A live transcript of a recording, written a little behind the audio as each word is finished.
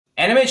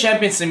Anime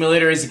Champion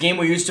Simulator is a game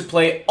we used to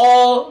play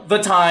all the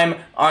time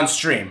on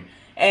stream.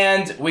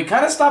 And we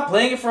kind of stopped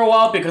playing it for a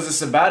while because of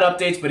some bad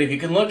updates, but if you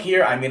can look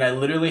here, I mean, I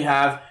literally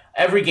have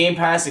every game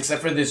pass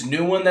except for this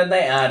new one that they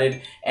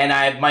added,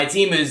 and my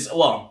team is,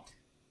 well,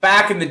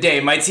 back in the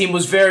day, my team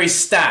was very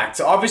stacked.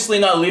 Obviously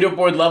not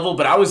leaderboard level,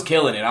 but I was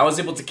killing it. I was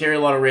able to carry a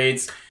lot of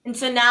raids. And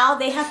so now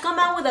they have come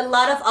out with a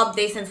lot of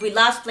updates since we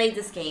last played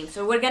this game.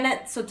 So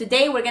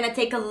today we're gonna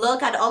take a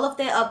look at all of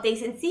the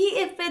updates and see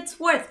if it's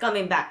worth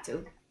coming back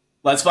to.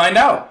 Let's find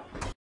out.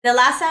 The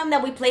last time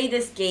that we played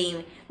this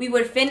game,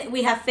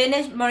 we have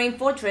finished Marine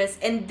Fortress,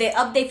 and the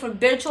update for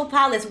Virtual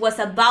Palace was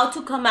about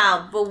to come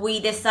out, but we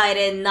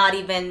decided not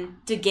even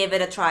to give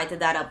it a try to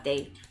that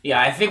update. Yeah,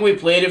 I think we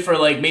played it for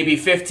like maybe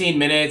 15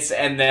 minutes,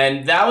 and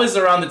then that was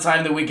around the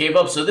time that we gave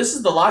up. So this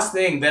is the last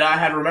thing that I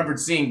had remembered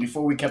seeing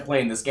before we kept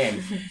playing this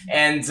game.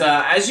 And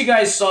as you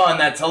guys saw in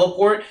that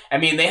teleport, I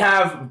mean, they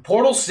have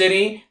Portal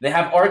City, they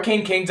have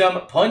Arcane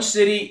Kingdom, Punch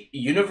City,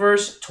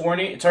 Universe,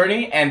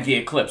 Tourney, and the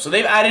Eclipse. So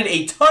they've added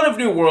a ton of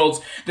new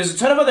worlds. There's a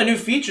ton of other new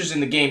features in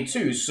the game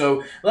too.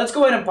 So let's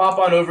go ahead and pop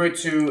on over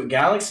to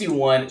Galaxy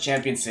 1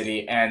 Champion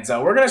City, and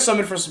we're going to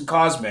summon for some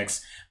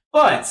Cosmics.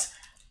 But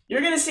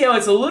you're going to see how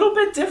it's a little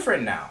bit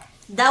different now.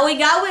 That we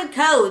got with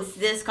codes,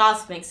 this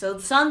Cosmic. So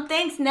some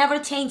things never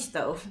change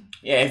though.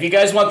 Yeah, if you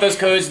guys want those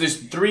codes, there's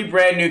 3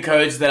 brand new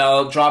codes that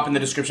I'll drop in the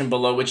description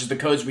below, which is the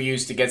codes we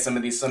use to get some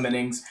of these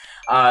summonings.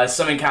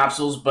 Summon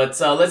capsules, but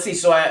let's see,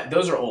 so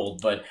those are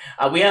old, but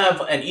we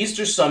have an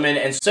Easter summon,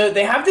 and so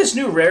they have this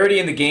new rarity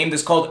in the game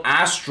that's called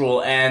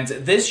Astral, and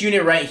this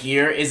unit right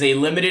here is a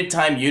limited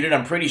time unit,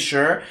 I'm pretty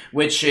sure,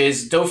 which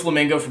is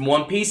Doflamingo from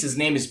One Piece. His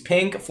name is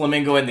Pink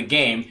Flamingo in the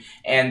game,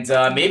 and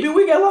maybe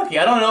we get lucky.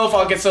 I don't know if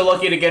I'll get so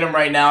lucky to get him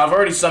right now. I've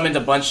already summoned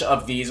a bunch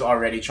of these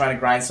already, trying to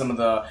grind some of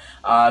the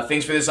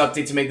things for this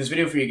update to make this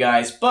video for you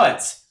guys,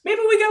 but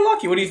maybe we get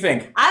lucky. What do you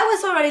think? I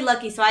was already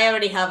lucky, so I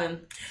already have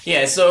him.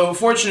 Yeah, so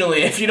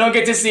fortunately, if you don't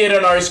get to see it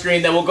on our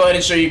screen, then we'll go ahead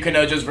and show you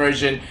Kanojo's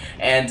version,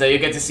 and you'll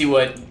get to see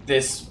what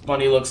this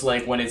bunny looks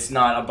like when it's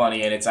not a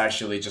bunny and it's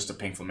actually just a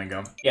pink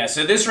flamingo. Yeah,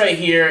 so this right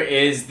here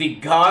is the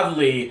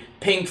godly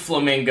pink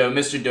flamingo,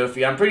 Mr.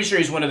 Dofi. I'm pretty sure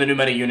he's one of the new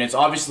meta units.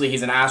 Obviously,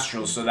 he's an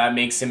astral, so that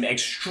makes him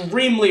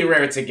extremely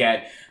rare to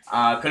get.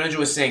 Kanojo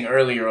was saying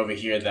earlier over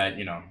here that,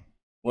 you know,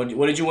 what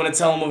did you want to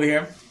tell him over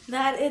here?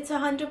 That it's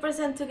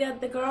 100% to get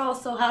the girl,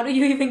 so how do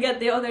you even get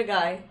the other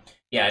guy?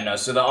 Yeah, no,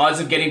 so the odds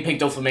of getting Pink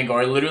Doflamingo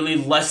are literally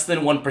less than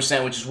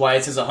 1%, which is why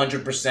it says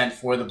 100%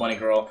 for the bunny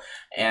girl.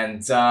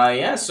 And,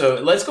 yeah, so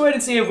let's go ahead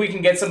and see if we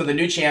can get some of the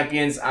new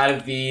champions out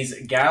of these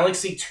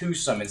Galaxy 2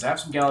 summons. I have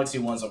some Galaxy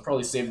 1s, I'll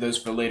probably save those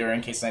for later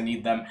in case I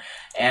need them.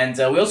 And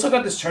we also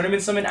got this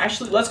tournament summon.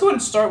 Actually, let's go ahead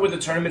and start with the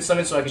tournament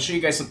summon so I can show you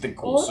guys something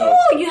cool.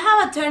 Oh, you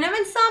have a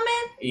tournament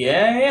summon?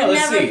 Yeah,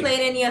 let's see. I never played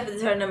any of the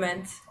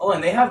tournaments. Oh,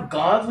 and they have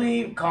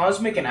Godly,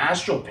 Cosmic, and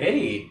Astral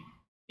Pity.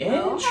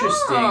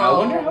 Interesting. I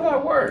wonder how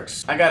that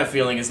works. I got a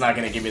feeling it's not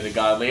going to give me the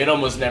godly. It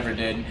almost never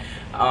did.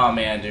 Oh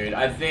man, dude.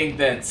 I think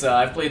that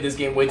I've played this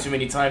game way too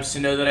many times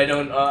to know that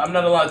I'm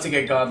not allowed to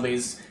get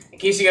godlies. In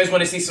case you guys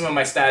want to see some of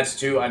my stats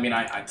too, I mean,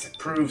 I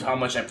proved how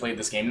much I played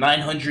this game.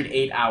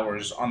 908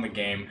 hours on the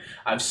game.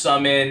 I've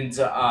summoned,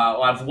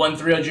 I've won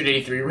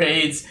 383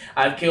 raids.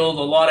 I've killed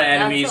a lot of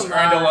enemies,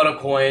 earned a lot of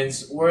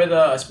coins.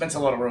 I spent a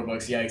lot of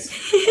Robux, yikes.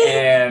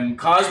 And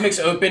Cosmics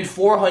opened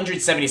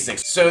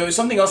 476. So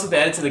something else that they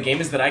added to the game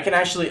is that I can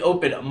actually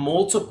open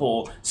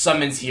multiple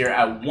summons here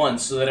at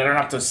once so that I don't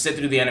have to sit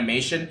through the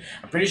animation.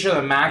 I'm pretty sure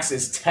the max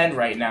is 10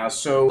 right now.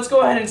 So let's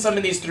go ahead and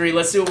summon these 3.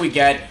 Let's see what we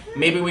get.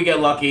 Maybe we get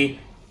lucky.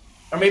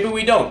 Or maybe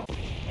we don't.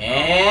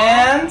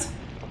 And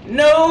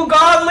no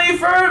godly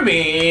for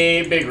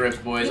me. Big rips,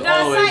 boys. You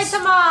got always.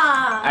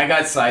 Saitama. I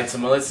got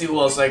Saitama. Let's see who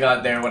else I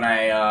got there when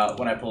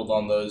I pulled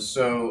on those.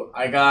 So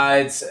I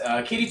got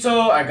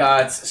Kirito, I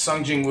got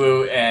Sung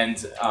Jingwoo, and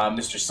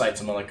Mr.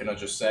 Saitama, like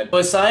Kanojo said.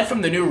 But aside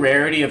from the new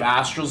rarity of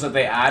astrals that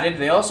they added,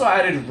 they also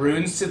added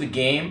runes to the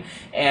game.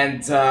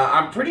 And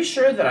I'm pretty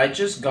sure that I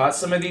just got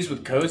some of these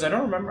with codes. I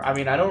don't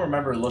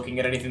remember looking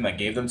at anything that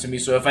gave them to me.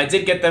 So if I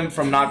did get them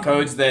from not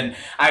codes, then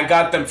I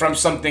got them from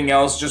something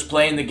else just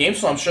playing the game.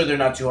 So I'm sure they're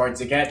not too hard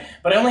to get.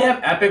 But I only have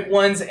epic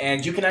ones,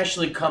 and you can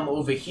actually come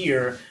over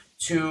here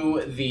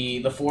to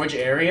the forge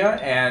area,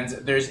 and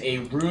there's a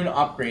rune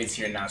upgrades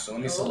here now. So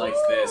let me select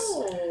this.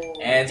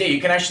 And yeah, you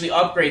can actually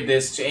upgrade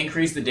this to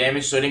increase the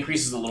damage, so it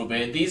increases a little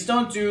bit. These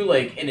don't do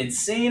like an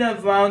insane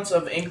amount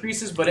of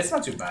increases, but it's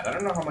not too bad. I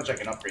don't know how much I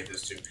can upgrade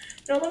this to. You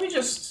know, let me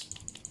just...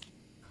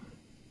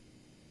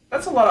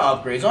 That's a lot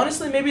of upgrades.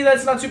 Honestly, maybe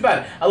that's not too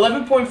bad.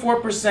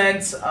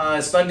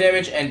 11.4% stun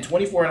damage and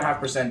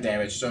 24.5%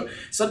 damage. So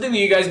something that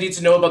you guys need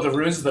to know about the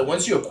runes is that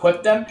once you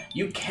equip them,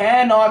 you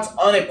cannot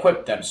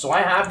unequip them. So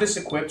I have this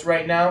equipped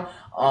right now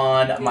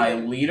on my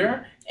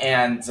leader.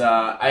 And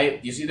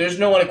you see, there's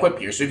no unequip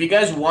here. So if you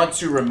guys want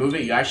to remove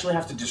it, you actually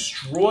have to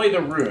destroy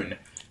the rune,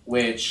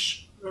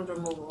 which...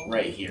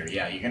 Right here,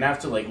 yeah, you're gonna have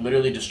to like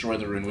literally destroy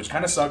the rune, which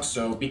kind of sucks.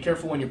 So be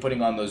careful when you're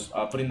putting on those,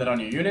 putting that on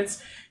your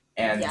units.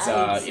 And,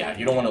 yeah,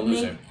 you don't want to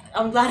lose it.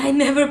 I'm glad I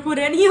never put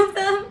any of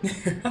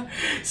them.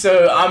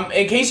 So,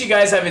 in case you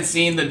guys haven't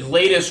seen the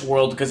latest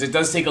world, because it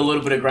does take a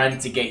little bit of grinding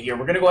to get here,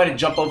 we're going to go ahead and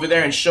jump over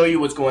there and show you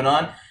what's going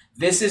on.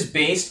 This is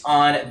based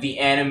on the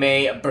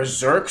anime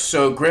Berserk,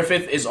 so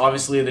Griffith is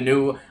obviously the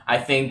new, I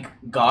think,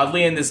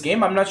 godly in this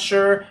game. I'm not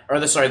sure, or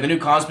the new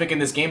cosmic in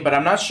this game, but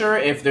I'm not sure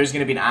if there's going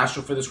to be an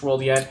astral for this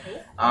world yet.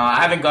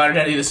 I haven't gotten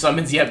any of the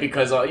summons yet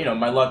because, you know,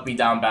 my luck be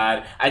down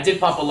bad. I did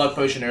pop a luck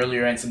potion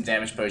earlier and some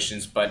damage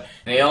potions, but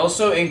they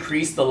also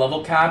increased the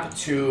level cap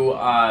to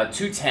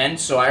 210,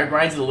 so I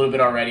grinded a little bit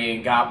already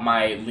and got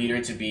my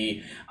leader to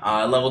be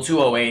level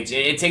 208.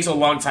 It takes a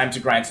long time to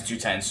grind to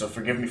 210, so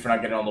forgive me for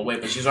not getting on the way,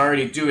 but she's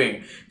already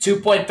doing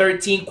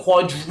 2.13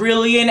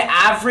 quadrillion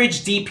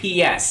average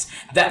DPS.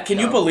 That, can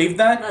you believe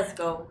that? Let's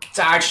go. It's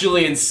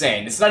actually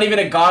insane. It's not even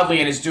a godly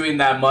and it's doing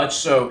that much,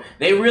 so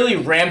they really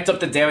ramped up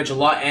the damage a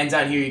lot. And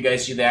down here you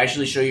guys see they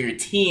actually show you your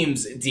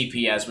team's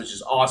DPS, which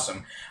is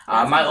awesome.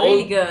 My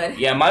really good.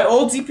 Yeah, my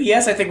old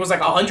DPS I think was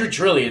like 100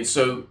 trillion,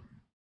 so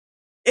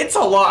it's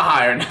a lot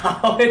higher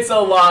now. It's a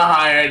lot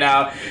higher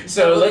now.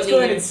 So let's go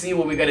ahead and see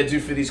what we gotta do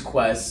for these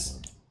quests.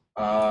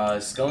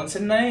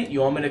 Skeleton Knight,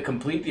 you want me to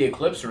complete the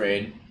Eclipse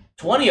raid?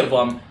 20 of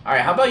them.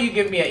 Alright, how about you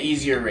give me an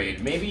easier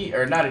raid? Maybe,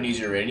 or not an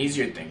easier raid, an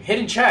easier thing.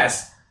 Hidden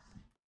chest.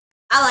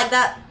 I like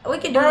that. We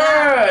can do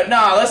that.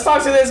 Nah, let's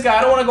talk to this guy.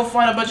 I don't want to go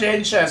find a bunch of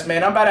hidden chests,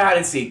 man. I'm about to hide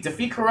and seek.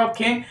 Defeat Corrupt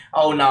King.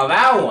 Oh, now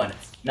that one.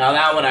 Now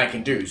that one I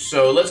can do.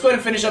 So let's go ahead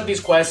and finish up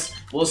these quests.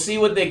 We'll see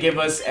what they give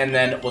us, and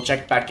then we'll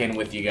check back in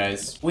with you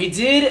guys. We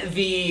did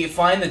the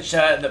find the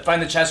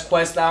chest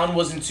quest. That one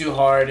wasn't too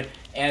hard,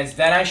 and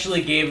that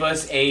actually gave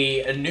us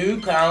a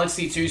new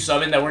Galaxy 2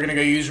 summon that we're gonna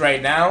go use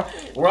right now.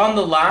 We're on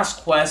the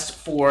last quest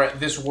for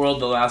this world,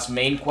 the last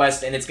main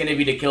quest, and it's gonna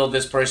be to kill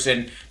this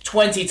person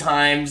 20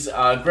 times.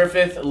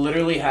 Griffith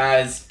literally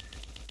has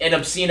an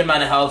obscene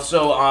amount of health,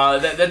 so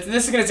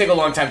this is going to take a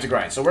long time to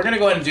grind. So we're going to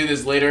go ahead and do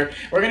this later.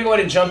 We're going to go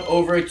ahead and jump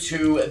over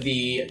to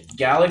the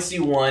Galaxy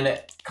 1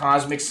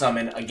 Cosmic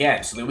Summon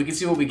again, so that we can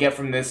see what we get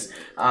from this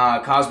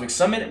Cosmic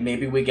Summon.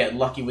 Maybe we get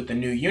lucky with the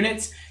new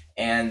units.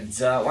 And,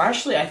 well,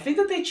 actually, I think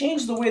that they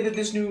changed the way that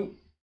this new...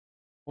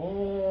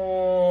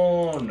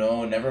 Oh,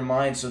 no, never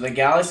mind. So the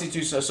Galaxy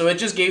 2... So it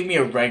just gave me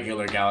a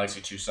regular Galaxy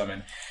 2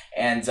 summon.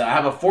 And I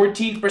have a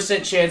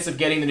 14% chance of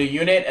getting the new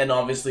unit, and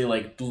obviously,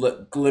 like,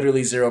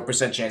 literally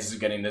 0% chances of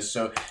getting this.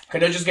 So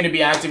Kanoja's going to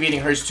be activating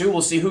hers too.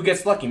 We'll see who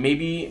gets lucky.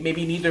 Maybe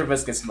neither of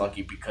us gets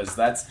lucky, because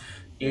that's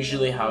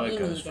usually how it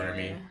goes for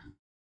me.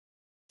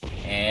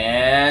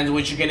 And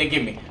what you gonna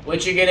give me?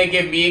 What you gonna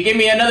give me? You give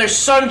me another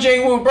Sun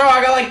Jing-Woo, bro.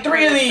 I got like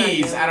 3 of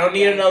these. I don't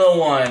need another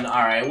one.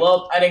 All right.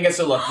 Well, I didn't get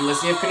so lucky.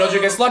 Let's see if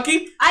Kanoja gets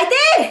lucky. I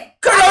did.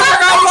 Kanoja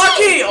got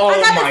lucky. Oh I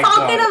got my the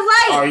Falcon god. of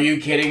Light. Are you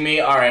kidding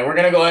me? All right. We're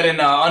gonna go ahead and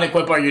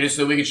unequip our units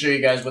so we can show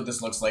you guys what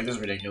this looks like. This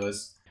is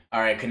ridiculous. All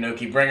right,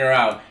 Kanoki, bring her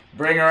out.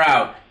 Bring her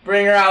out.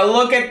 Bring her out.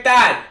 Look at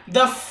that.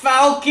 The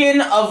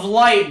Falcon of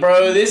Light,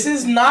 bro. This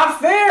is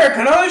not fair.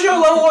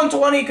 Kanojo level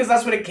 120 because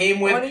that's what it came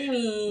with. What do you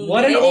mean?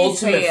 What an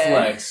ultimate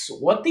flex.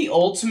 What the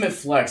ultimate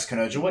flex,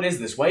 Kanojo? What is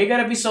this? Why you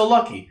gotta be so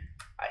lucky?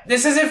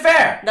 This isn't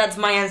fair. That's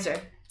my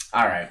answer.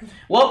 Alright,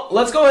 well,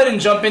 let's go ahead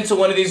and jump into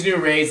one of these new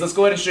raids. Let's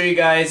go ahead and show you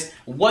guys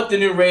what the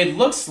new raid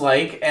looks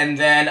like, and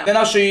then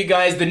I'll show you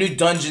guys the new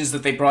dungeons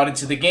that they brought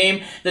into the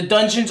game. The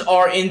dungeons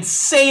are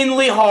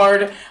insanely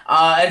hard,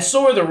 and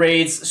so are the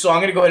raids, so I'm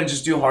going to go ahead and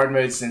just do hard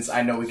mode since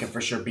I know we can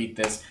for sure beat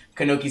this.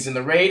 Kanoki's in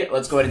the raid.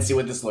 Let's go ahead and see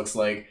what this looks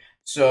like.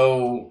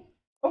 So,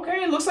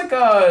 okay, it looks like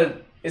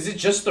is it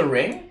just the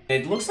ring?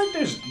 It looks like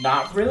there's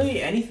not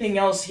really anything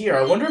else here.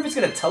 I wonder if it's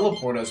going to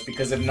teleport us,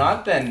 because if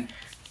not, then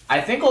I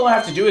think all I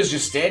have to do is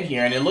just stand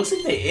here, and it looks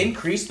like they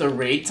increased the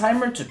raid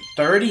timer to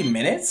 30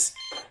 minutes.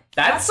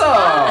 That's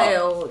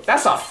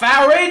a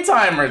fat raid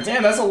timer.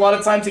 Damn, that's a lot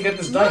of time to get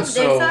this done. Look,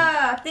 so there's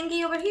a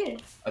thingy over here.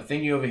 A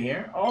thingy over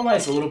here? Oh,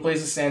 nice. A little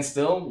place to stand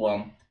still.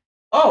 Well,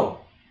 oh,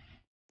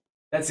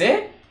 that's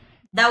it?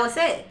 That was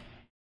it.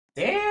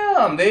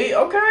 Damn,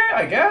 okay,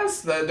 I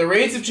guess. The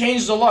raids have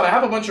changed a lot. I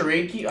have a bunch of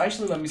raid keys.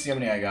 Actually, let me see how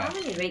many I got. How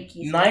many raid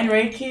keys? 9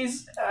 raid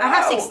keys? I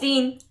have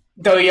 16.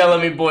 Don't yell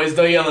at me, boys.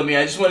 Don't yell at me.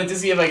 I just wanted to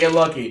see if I get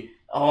lucky.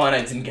 Oh, and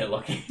I didn't get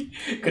lucky.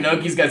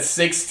 Kanoki's got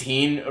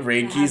 16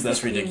 raid keys.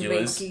 That's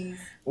ridiculous.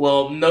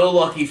 Well, no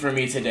lucky for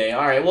me today.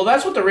 Alright, well,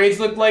 that's what the raids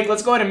look like.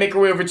 Let's go ahead and make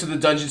our way over to the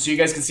dungeon so you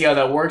guys can see how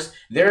that works.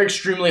 They're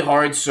extremely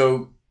hard,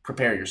 so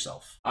prepare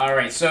yourself.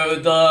 Alright, so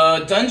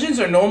the dungeons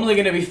are normally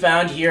going to be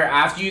found here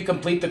after you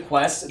complete the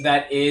quest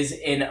that is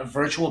in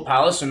Virtual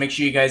Palace, so make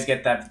sure you guys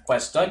get that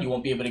quest done. You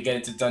won't be able to get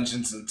into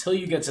dungeons until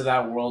you get to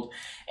that world.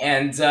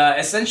 And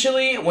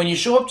essentially, when you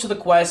show up to the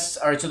quest,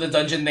 or to the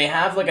dungeon, they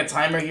have like a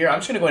timer here. I'm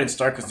just going to go ahead and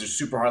start because they're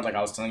super hard like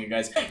I was telling you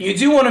guys. You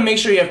do want to make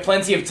sure you have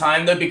plenty of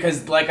time though,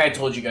 because like I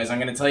told you guys, I'm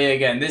going to tell you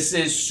again, this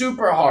is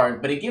super hard,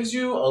 but it gives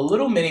you a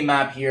little mini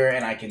map here,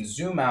 and I can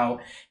zoom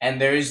out, and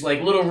there's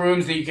like little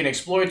rooms that you can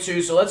explore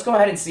too. So let's go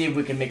ahead and see if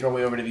we can make our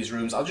way over to these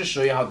rooms. I'll just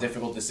show you how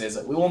difficult this is.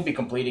 We won't be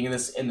completing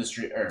this in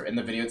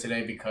the video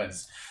today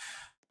because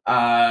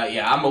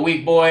Yeah, I'm a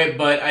weak boy,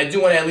 but I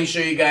do want to at least show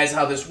you guys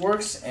how this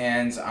works,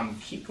 and I'm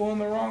keep going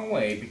the wrong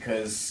way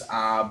because,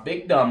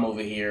 big dumb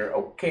over here.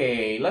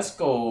 Okay, let's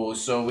go.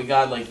 So we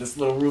got, like, this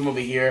little room over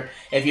here.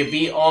 If you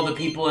beat all the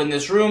people in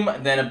this room,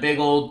 then a big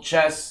old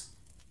chest.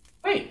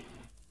 Wait.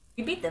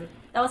 You beat them.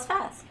 That was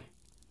fast.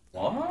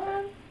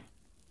 What?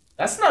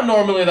 That's not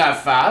normally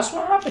that fast.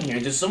 What happened here?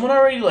 Did someone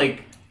already,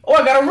 like... Oh,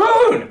 I got a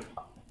rune!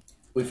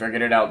 We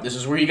figured it out. This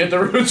is where you get the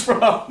runes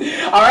from.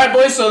 Alright,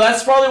 boys, so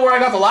that's probably where I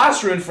got the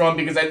last rune from,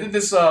 because I did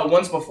this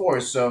once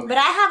before, so... But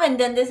I haven't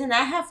done this, and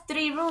I have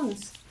 3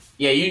 runes.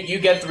 Yeah, you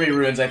get 3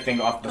 runes, I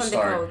think, off the from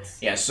start. The codes.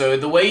 Yeah, so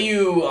the way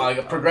you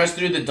progress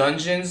through the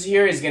dungeons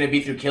here is going to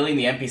be through killing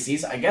the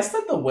NPCs. I guess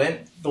that the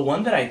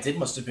one that I did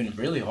must have been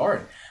really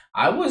hard.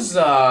 I was,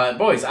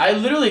 boys, I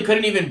literally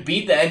couldn't even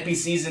beat the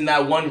NPCs in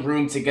that one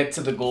room to get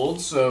to the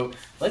gold, so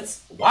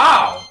let's...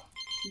 Wow!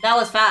 That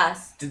was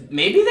fast.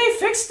 Maybe they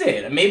fixed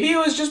it. Maybe it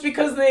was just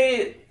because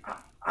they...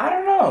 I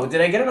don't know.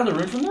 Did I get another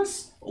rune from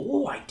this?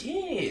 Oh, I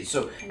did.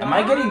 So, am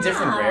I getting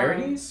different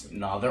rarities?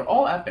 No, they're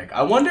all epic.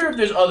 I wonder if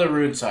there's other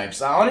rune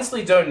types. I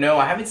honestly don't know.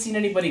 I haven't seen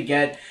anybody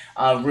get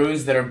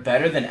runes that are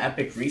better than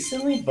epic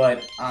recently, but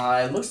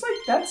it looks like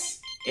that's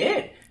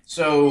it.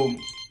 So,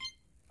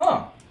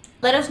 huh.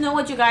 Let us know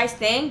what you guys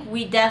think.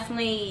 We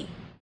definitely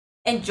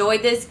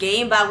enjoyed this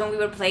game back when we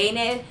were playing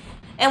it.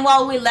 And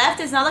while we left,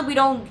 it's not like we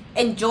don't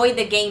enjoy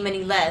the game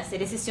any less.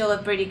 It is still a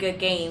pretty good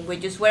game. We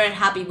just weren't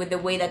happy with the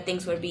way that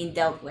things were being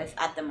dealt with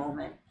at the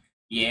moment.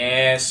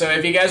 Yeah, so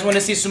if you guys want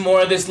to see some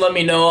more of this, let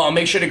me know. I'll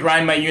make sure to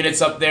grind my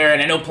units up there,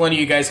 and I know plenty of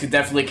you guys could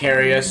definitely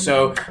carry us.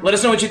 So let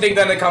us know what you think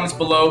down in the comments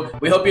below.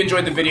 We hope you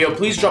enjoyed the video.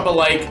 Please drop a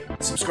like,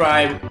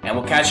 subscribe, and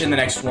we'll catch you in the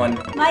next one.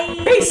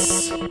 Bye!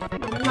 Peace!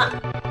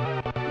 Mwah.